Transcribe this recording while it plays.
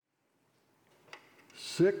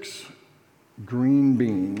6 green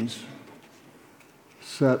beans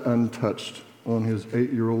sat untouched on his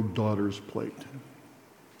 8-year-old daughter's plate.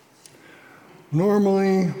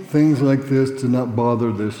 Normally, things like this did not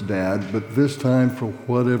bother this dad, but this time, for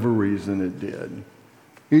whatever reason, it did.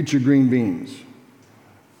 Eat your green beans.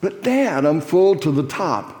 But Dad, I'm full to the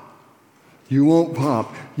top. You won't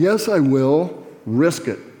pop. Yes, I will. Risk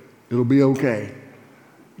it. It'll be okay.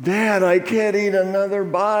 Dad, I can't eat another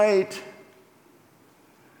bite.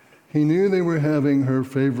 He knew they were having her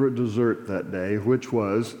favorite dessert that day, which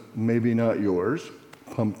was, maybe not yours,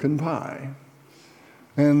 pumpkin pie.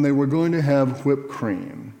 And they were going to have whipped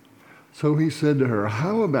cream. So he said to her,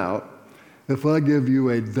 how about if I give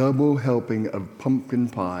you a double helping of pumpkin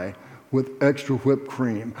pie with extra whipped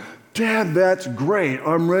cream? Dad, that's great.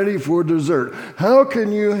 I'm ready for dessert. How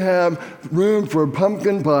can you have room for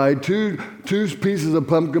pumpkin pie, two pieces of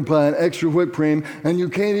pumpkin pie and extra whipped cream, and you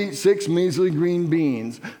can't eat 6 measly green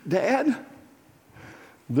beans? Dad,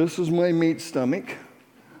 this is my meat stomach,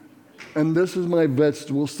 and this is my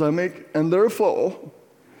vegetable stomach, and they're full.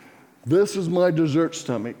 This is my dessert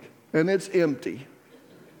stomach, and it's empty.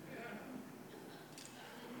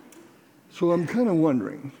 So I'm kind of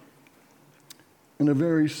wondering, in a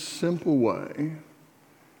very simple way,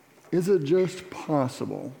 is it just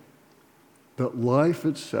possible that life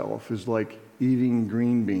itself is like eating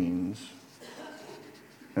green beans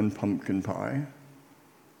and pumpkin pie?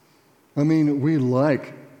 I mean, we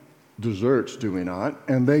like desserts, do we not?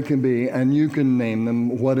 And they can be, and you can name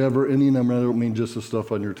them whatever, any number. I don't mean just the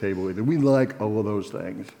stuff on your table either. We like all of those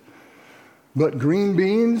things. But green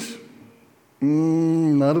beans,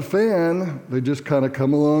 not a fan. They just kind of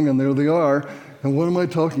come along and there they are. And what am I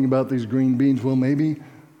talking about, these green beans? Well, maybe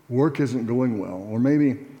work isn't going well, or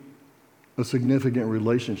maybe a significant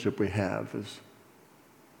relationship we have has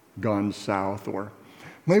gone south, or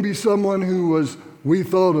maybe someone who we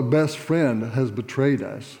thought a best friend has betrayed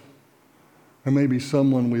us, or maybe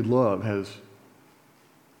someone we love has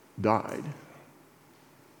died.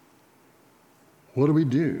 What do we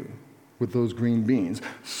do with those green beans?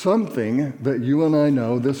 Something that you and I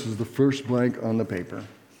know, this is the first blank on the paper.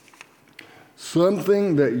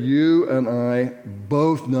 Something that you and I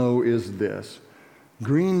both know is this: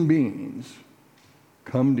 green beans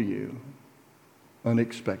come to you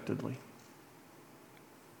unexpectedly.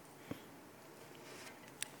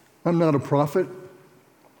 I'm not a prophet,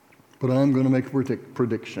 but I'm going to make a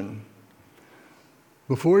prediction.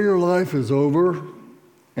 Before your life is over,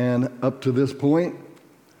 and up to this point,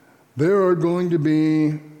 there are going to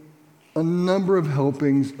be a number of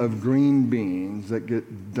helpings of green beans that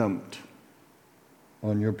get dumped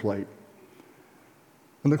on your plate.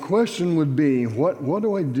 And the question would be, what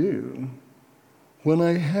do I do when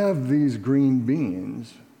I have these green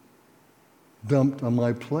beans dumped on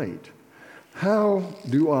my plate? How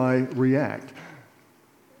do I react?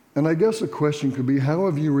 And I guess the question could be, how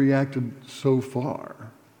have you reacted so far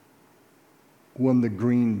when the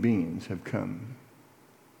green beans have come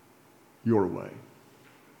your way?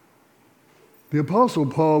 The Apostle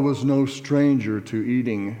Paul was no stranger to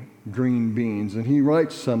eating green beans, and he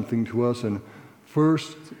writes something to us in 1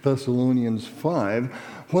 Thessalonians 5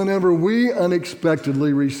 whenever we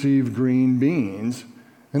unexpectedly receive green beans,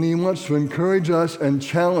 and he wants to encourage us and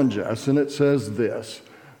challenge us, and it says this,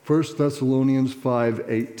 1 Thessalonians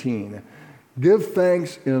 5:18, give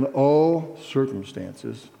thanks in all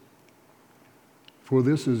circumstances, for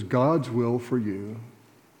this is God's will for you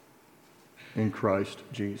in Christ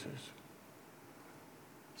Jesus.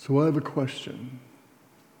 So I have a question.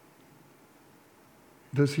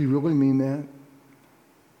 Does he really mean that?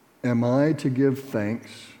 Am I to give thanks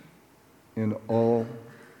in all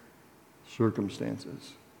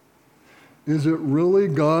circumstances? Is it really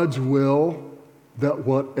God's will that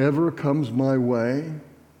whatever comes my way,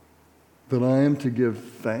 that I am to give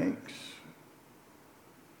thanks?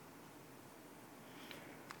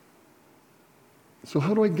 So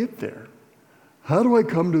how do I get there? How do I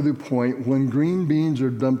come to the point when green beans are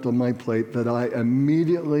dumped on my plate that I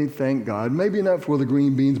immediately thank God? Maybe not for the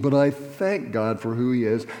green beans, but I thank God for who he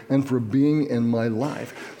is and for being in my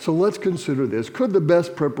life. So let's consider this. Could the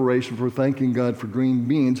best preparation for thanking God for green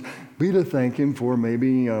beans be to thank him for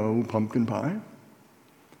maybe pumpkin pie?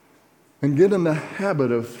 And get in the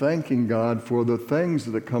habit of thanking God for the things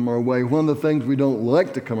that come our way. One of the things we don't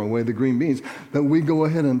like to come our way, the green beans, that we go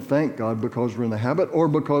ahead and thank God because we're in the habit, or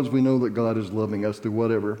because we know that God is loving us through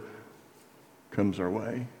whatever comes our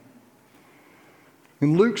way.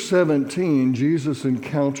 In Luke 17, Jesus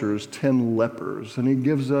encounters 10 lepers, and he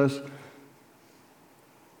gives us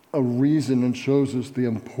a reason and shows us the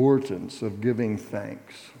importance of giving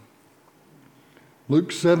thanks.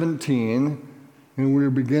 Luke 17, And we're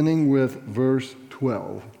beginning with verse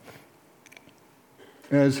 12.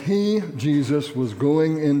 As he, Jesus, was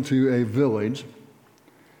going into a village,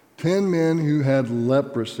 10 men who had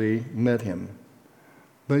leprosy met him.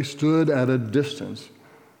 They stood at a distance.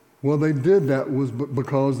 Well, they did that was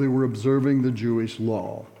because they were observing the Jewish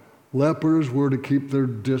law. Lepers were to keep their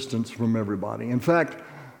distance from everybody. In fact,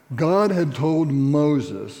 God had told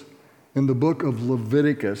Moses in the book of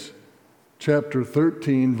Leviticus, chapter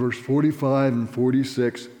 13, verse 45 and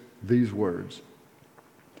 46, these words: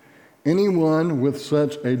 anyone with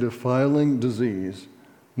such a defiling disease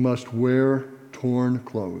must wear torn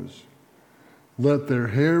clothes. Let their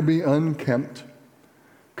hair be unkempt,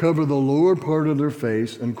 cover the lower part of their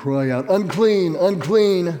face, and cry out, unclean,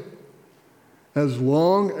 unclean. As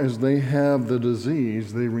long as they have the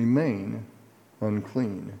disease, they remain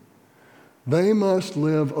unclean. They must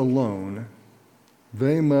live alone.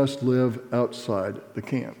 They must live outside the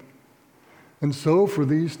camp. And so for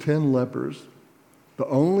these 10 lepers, the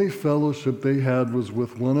only fellowship they had was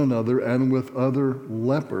with one another and with other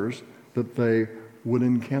lepers that they would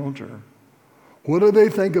encounter. What do they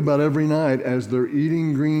think about every night as they're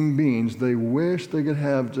eating green beans? They wish they could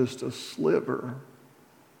have just a sliver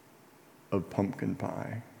of pumpkin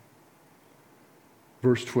pie.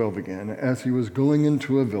 Verse 12 again. As he was going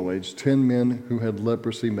into a village, 10 men who had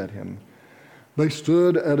leprosy met him. They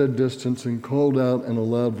stood at a distance and called out in a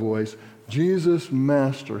loud voice, Jesus,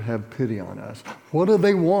 Master, have pity on us. What do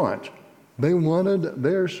they want? They wanted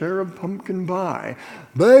their share of pumpkin pie.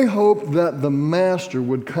 They hoped that the Master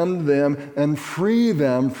would come to them and free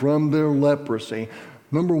them from their leprosy.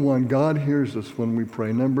 Number one, God hears us when we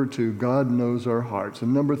pray. Number two, God knows our hearts.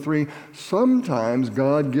 And number three, sometimes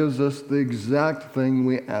God gives us the exact thing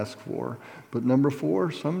we ask for. But number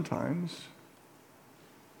four, sometimes,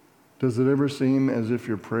 does it ever seem as if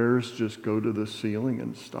your prayers just go to the ceiling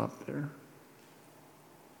and stop there?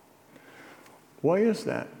 Why is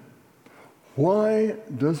that? Why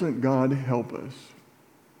doesn't God help us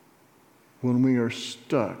when we are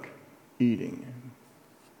stuck eating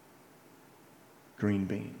green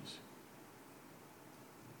beans?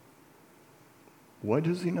 Why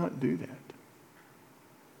does he not do that?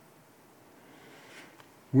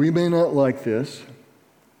 We may not like this,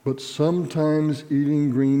 but sometimes eating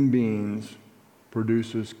green beans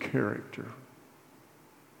produces character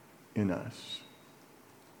in us.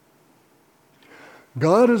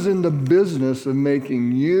 God is in the business of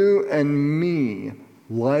making you and me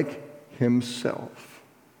like himself.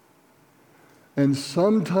 And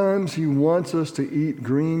sometimes he wants us to eat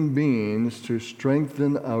green beans to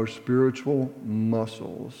strengthen our spiritual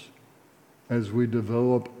muscles as we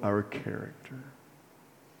develop our character.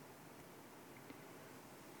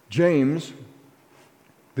 James,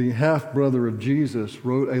 the half-brother of Jesus,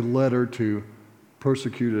 wrote a letter to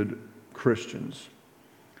persecuted Christians.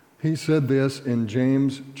 He said this in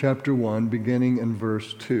James chapter 1, beginning in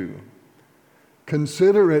verse 2.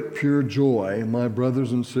 Consider it pure joy, my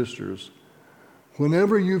brothers and sisters,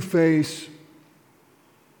 whenever you face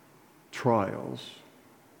trials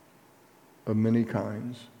of many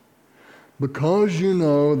kinds, because you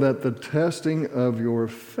know that the testing of your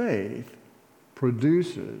faith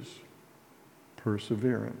produces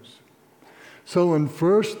perseverance. So in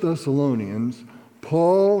 1 Thessalonians,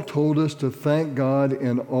 Paul told us to thank God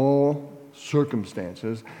in all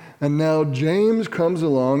circumstances. And now James comes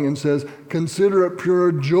along and says, consider it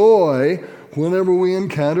pure joy whenever we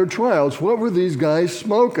encounter trials. What were these guys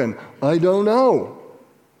smoking? I don't know.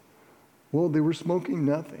 Well, they were smoking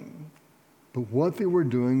nothing. But what they were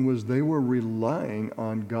doing was they were relying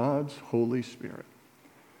on God's Holy Spirit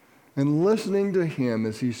and listening to him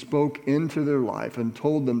as he spoke into their life and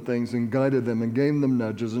told them things and guided them and gave them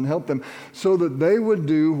nudges and helped them so that they would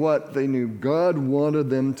do what they knew God wanted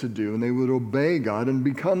them to do, and they would obey God and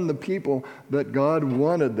become the people that God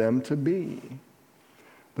wanted them to be.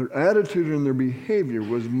 Their attitude and their behavior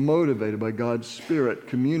was motivated by God's Spirit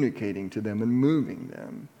communicating to them and moving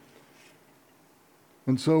them.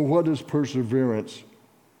 And so what is perseverance?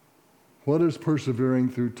 What is persevering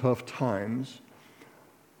through tough times?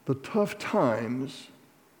 The tough times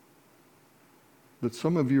that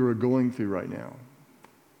some of you are going through right now,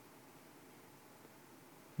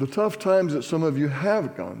 the tough times that some of you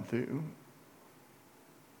have gone through,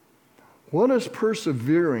 what does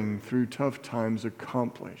persevering through tough times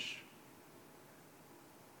accomplish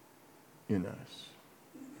in us?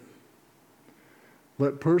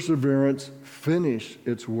 Let perseverance finish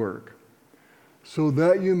its work so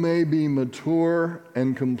that you may be mature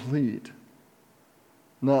and complete,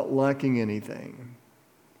 not lacking anything.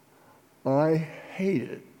 I hate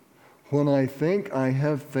it when I think I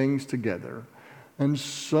have things together and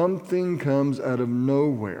something comes out of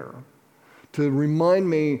nowhere to remind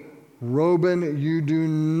me, Robin, you do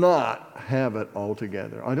not have it all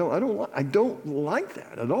together. I don't like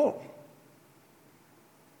that at all.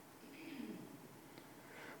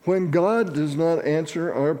 When God does not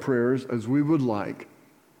answer our prayers as we would like,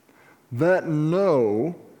 that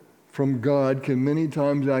no from God can many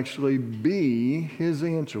times actually be his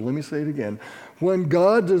answer. Let me say it again. When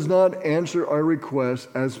God does not answer our requests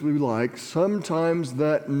as we like, sometimes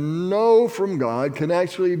that no from God can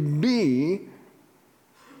actually be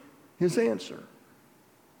his answer.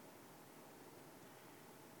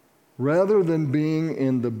 Rather than being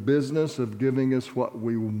in the business of giving us what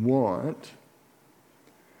we want,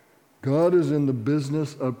 God is in the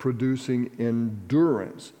business of producing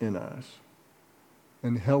endurance in us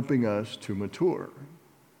and helping us to mature.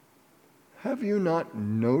 Have you not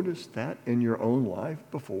noticed that in your own life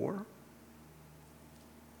before?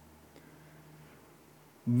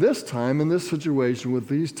 This time, in this situation with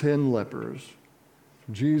these 10 lepers,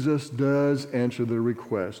 Jesus does answer their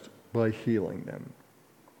request by healing them.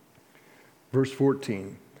 Verse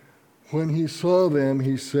 14, when he saw them,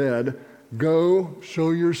 he said, "Go, show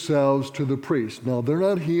yourselves to the priest." Now, they're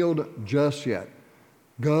not healed just yet.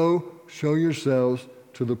 Go, show yourselves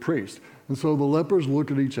to the priest. And so the lepers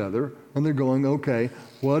look at each other, and they're going, okay,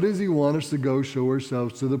 what does he want us to go show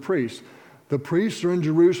ourselves to the priest? The priests are in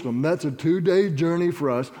Jerusalem. That's a 2-day journey for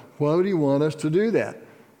us. Why would he want us to do that?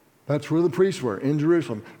 That's where the priests were, in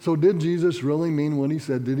Jerusalem. So did Jesus really mean what he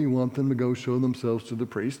said? Did he want them to go show themselves to the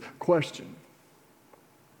priest? Question.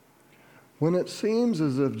 When it seems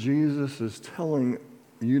as if Jesus is telling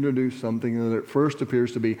you to do something that at first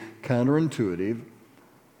appears to be counterintuitive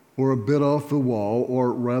or a bit off the wall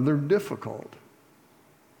or rather difficult,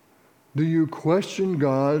 do you question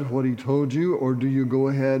God, what he told you, or do you go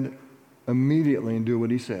ahead immediately and do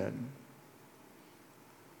what he said?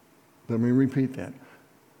 Let me repeat that.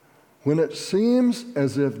 When it seems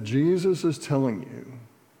as if Jesus is telling you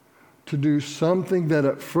to do something that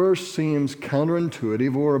at first seems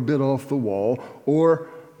counterintuitive or a bit off the wall or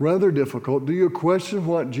rather difficult, do you question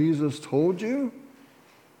what Jesus told you?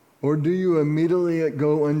 Or do you immediately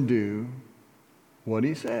go and do what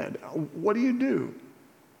he said? What do?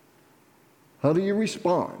 How do you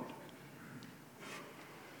respond?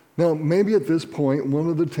 Now, maybe at this point, one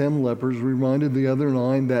of the 10 lepers reminded the other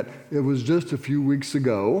 9 that it was just a few weeks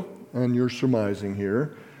ago, and you're surmising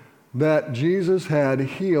here, that Jesus had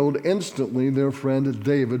healed instantly their friend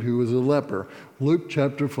David, who was a leper. Luke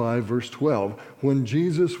chapter 5, verse 12. When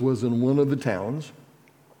Jesus was in one of the towns,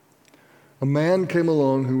 a man came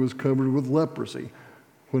along who was covered with leprosy.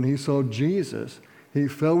 When he saw Jesus, he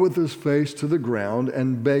fell with his face to the ground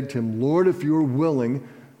and begged him, "Lord, if you are willing,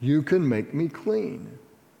 you can make me clean."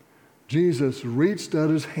 Jesus reached out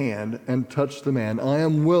his hand and touched the man. "I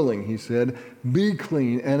am willing," he said, "be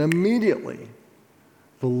clean." And immediately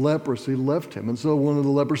the leprosy left him. And so one of the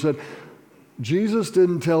lepers said, Jesus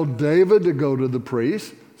didn't tell David to go to the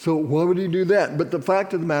priest, so why would he do that? But the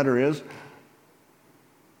fact of the matter is,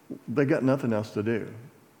 they got nothing else to do.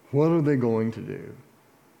 What are they going to do?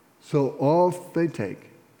 So off they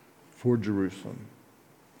take for Jerusalem.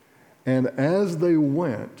 And as they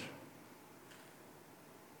went,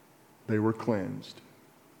 they were cleansed.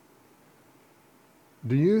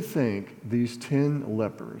 Do you think these 10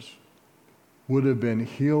 lepers would have been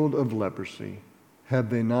healed of leprosy had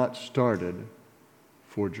they not started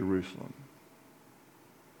for Jerusalem?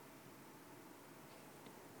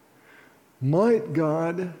 Might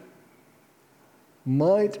God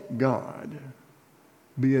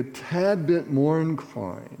be a tad bit more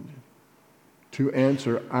inclined to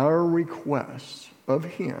answer our requests of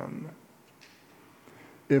him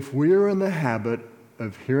if we are in the habit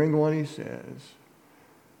of hearing what he says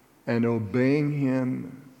and obeying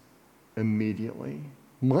him immediately?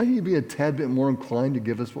 Might he be a tad bit more inclined to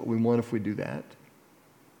give us what we want if we do that?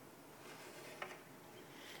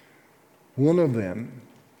 One of them,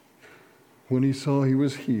 when he saw he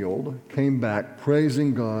was healed, came back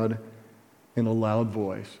praising God in a loud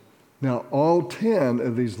voice. Now, all 10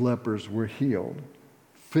 of these lepers were healed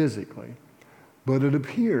physically, but it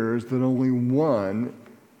appears that only one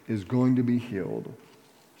is going to be healed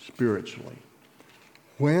spiritually.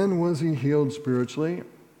 When was he healed spiritually?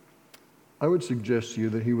 I would suggest to you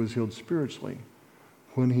that he was healed spiritually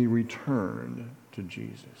when he returned to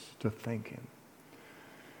Jesus to thank him.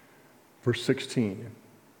 Verse 16,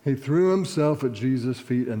 he threw himself at Jesus'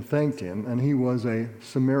 feet and thanked him, and he was a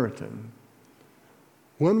Samaritan.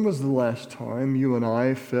 When was the last time you and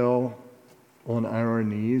I fell on our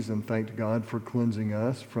knees and thanked God for cleansing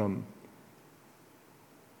us from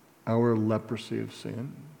our leprosy of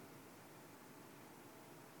sin?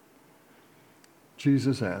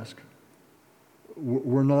 Jesus asked.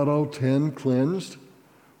 Were not all 10 cleansed?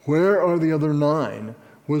 Where are the other 9?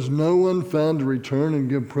 Was no one found to return and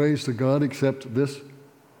give praise to God except this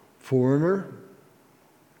foreigner?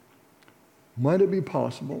 Might it be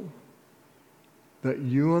possible that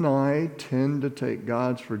you and I tend to take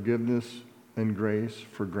God's forgiveness and grace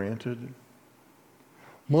for granted?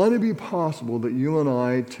 Might it be possible that you and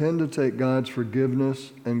I tend to take God's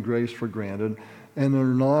forgiveness and grace for granted and are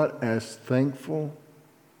not as thankful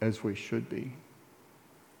as we should be?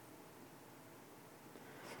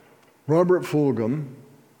 Robert Fulghum,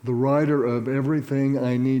 the writer of Everything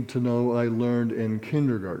I Need to Know I Learned in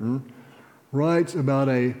Kindergarten, writes about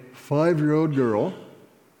a 5-year-old girl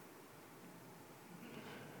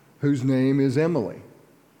whose name is Emily.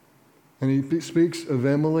 And he speaks of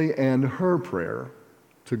Emily and her prayer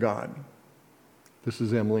to God. This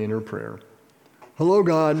is Emily and her prayer. Hello,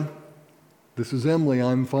 God. This is Emily.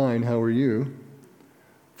 I'm fine. How are you?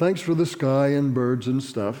 Thanks for the sky and birds and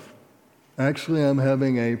stuff. Actually, I'm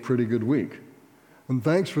having a pretty good week. And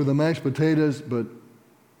thanks for the mashed potatoes, but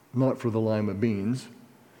not for the lima beans.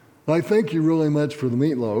 I thank you really much for the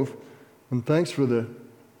meatloaf. And thanks for the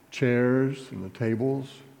chairs and the tables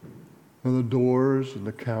and the doors and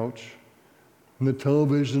the couch and the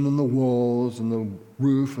television and the walls and the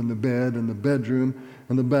roof and the bed and the bedroom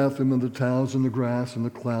and the bathroom and the towels and the grass and the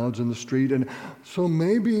clouds and the street. And so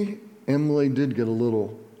maybe Emily did get a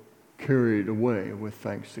little carried away with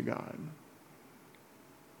thanks to God.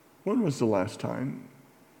 When was the last time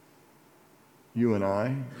you and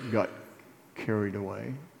I got carried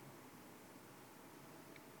away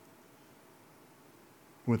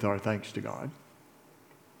with our thanks to God?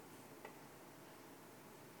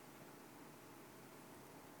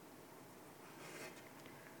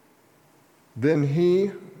 Then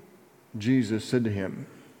he, Jesus, said to him,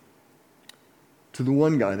 to the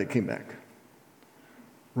one guy that came back,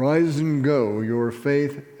 "Rise and go, your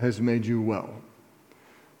faith has made you well."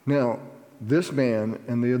 Now, this man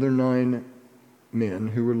and the other 9 men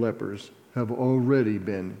who were lepers have already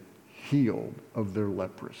been healed of their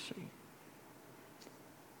leprosy.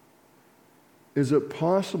 Is it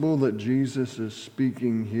possible that Jesus is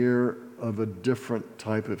speaking here of a different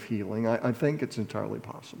type of healing? I think it's entirely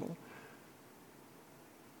possible.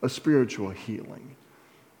 A spiritual healing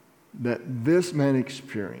that this man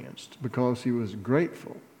experienced because he was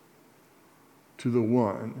grateful to the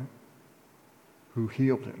one who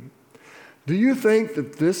healed him. Do you think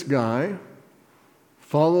that this guy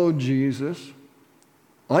followed Jesus?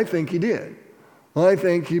 I think he did. I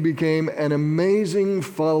think he became an amazing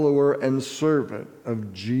follower and servant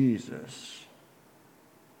of Jesus.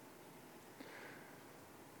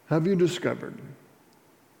 Have you discovered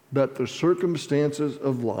that the circumstances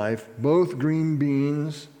of life, both green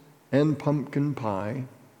beans and pumpkin pie,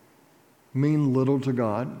 mean little to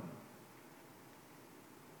God?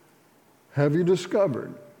 Have you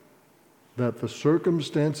discovered that the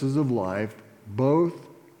circumstances of life, both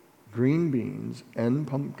green beans and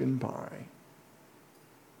pumpkin pie,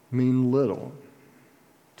 mean little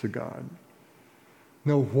to God?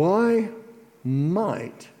 Now, why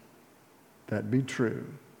might that be true?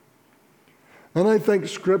 And I think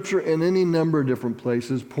Scripture in any number of different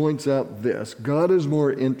places points out this: God is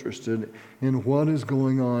more interested in what is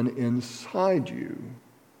going on inside you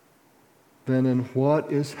than in what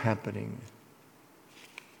is happening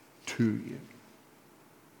to you.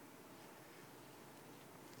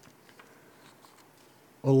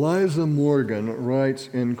 Eliza Morgan writes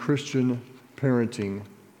in Christian Parenting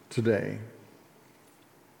Today,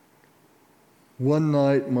 "One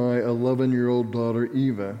night my 11-year-old daughter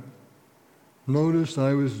Eva noticed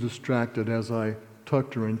I was distracted as I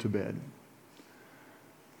tucked her into bed.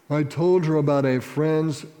 I told her about a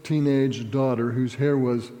friend's teenage daughter whose hair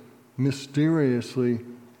was mysteriously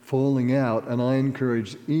falling out, and I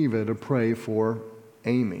encouraged Eva to pray for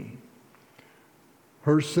Amy.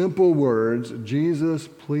 Her simple words, 'Jesus,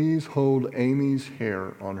 please hold Amy's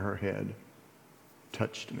hair on her head,'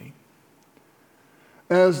 touched me.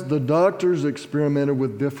 As the doctors experimented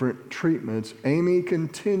with different treatments, Amy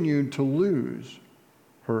continued to lose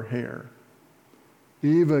her hair.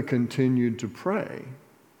 Eva continued to pray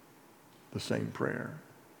the same prayer.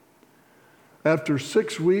 After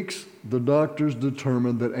 6 weeks, the doctors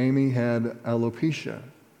determined that Amy had alopecia,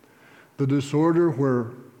 the disorder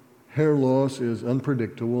where hair loss is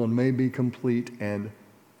unpredictable and may be complete and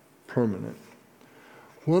permanent.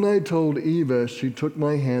 When I told Eva, she took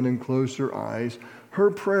my hand and closed her eyes. Her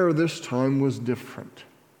prayer this time was different.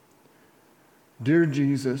 'Dear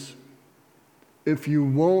Jesus, if you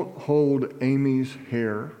won't hold Amy's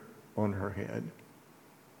hair on her head,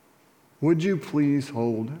 would you please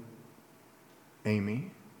hold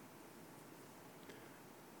Amy.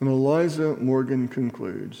 And Eliza Morgan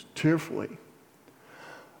concludes tearfully,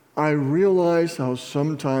 I realize how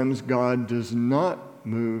sometimes God does not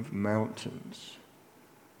move mountains.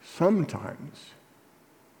 Sometimes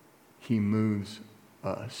he moves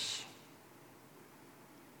us.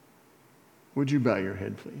 Would you bow your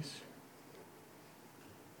head, please?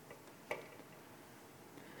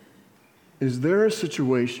 Is there a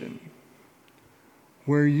situation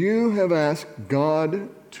where you have asked God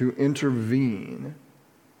to intervene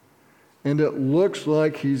and it looks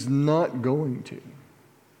like he's not going to?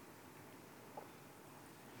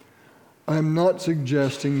 I'm not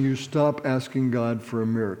suggesting you stop asking God for a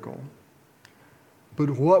miracle, but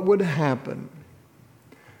what would happen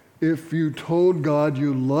if you told God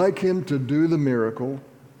you'd like him to do the miracle,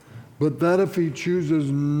 but that if he chooses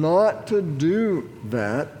not to do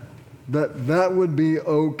that, that would be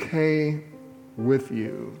okay with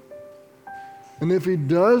you? And if he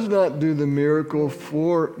does not do the miracle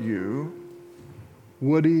for you,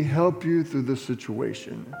 would he help you through the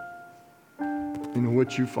situation in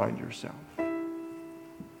which you find yourself?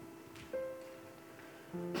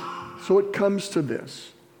 So it comes to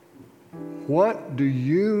this. What do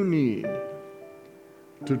you need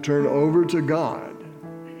to turn over to God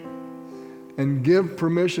and give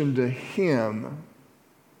permission to him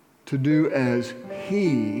to do as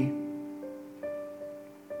he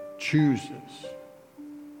chooses?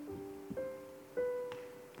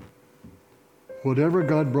 Whatever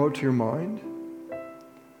God brought to your mind,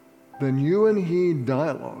 then you and he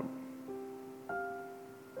dialogue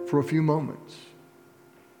for a few moments.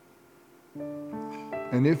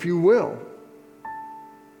 And if you will,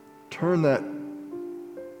 turn that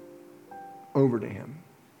over to him.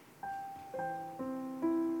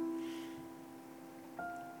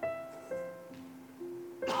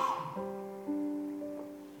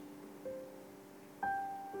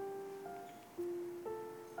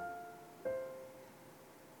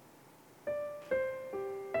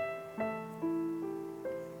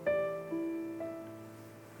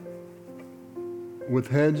 With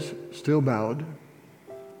heads still bowed,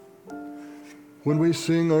 when we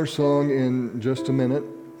sing our song in just a minute,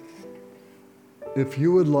 if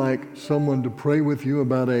you would like someone to pray with you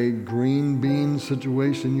about a green bean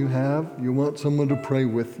situation you have, you want someone to pray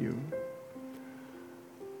with you,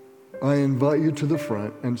 I invite you to the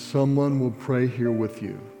front and someone will pray here with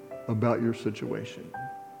you about your situation.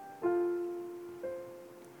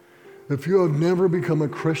 If you have never become a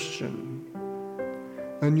Christian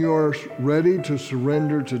and you are ready to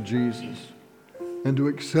surrender to Jesus and to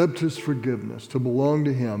accept his forgiveness, to belong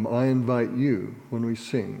to him, I invite you, when we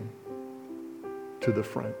sing, to the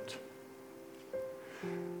front.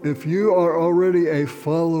 If you are already a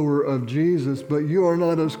follower of Jesus, but you are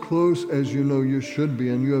not as close as you know you should be,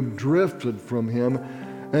 and you have drifted from him,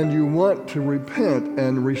 and you want to repent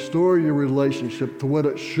and restore your relationship to what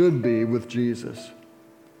it should be with Jesus,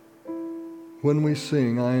 when we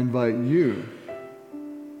sing, I invite you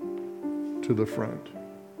to the front.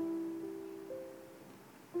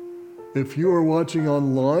 If you are watching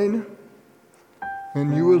online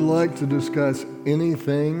and you would like to discuss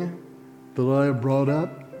anything that I have brought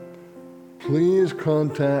up, please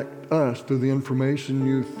contact us through the information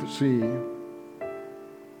you see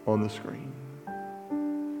on the screen.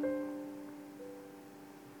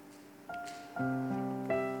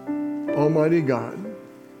 Almighty God,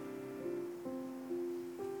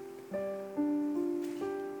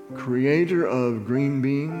 creator of green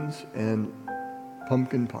beans and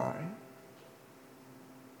pumpkin pie,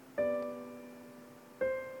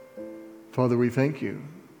 Father, we thank you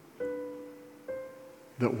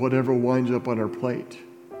that whatever winds up on our plate,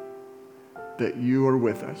 that you are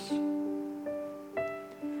with us.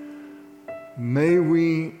 May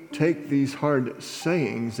we take these hard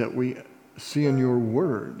sayings that we see in your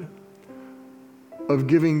word of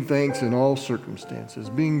giving thanks in all circumstances,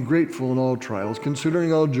 being grateful in all trials,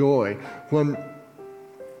 considering all joy when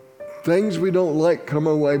things we don't like come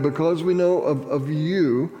our way, because we know of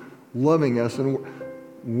you loving us and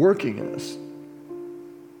working in us.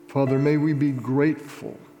 Father, may we be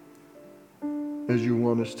grateful as you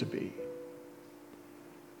want us to be.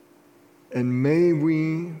 And may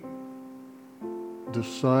we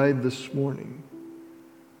decide this morning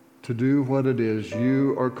to do what it is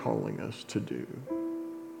you are calling us to do.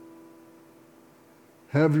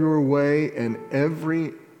 Have your way in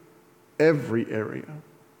every area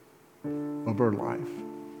of our life.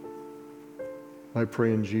 I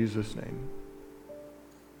pray in Jesus' name.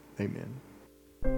 Amen.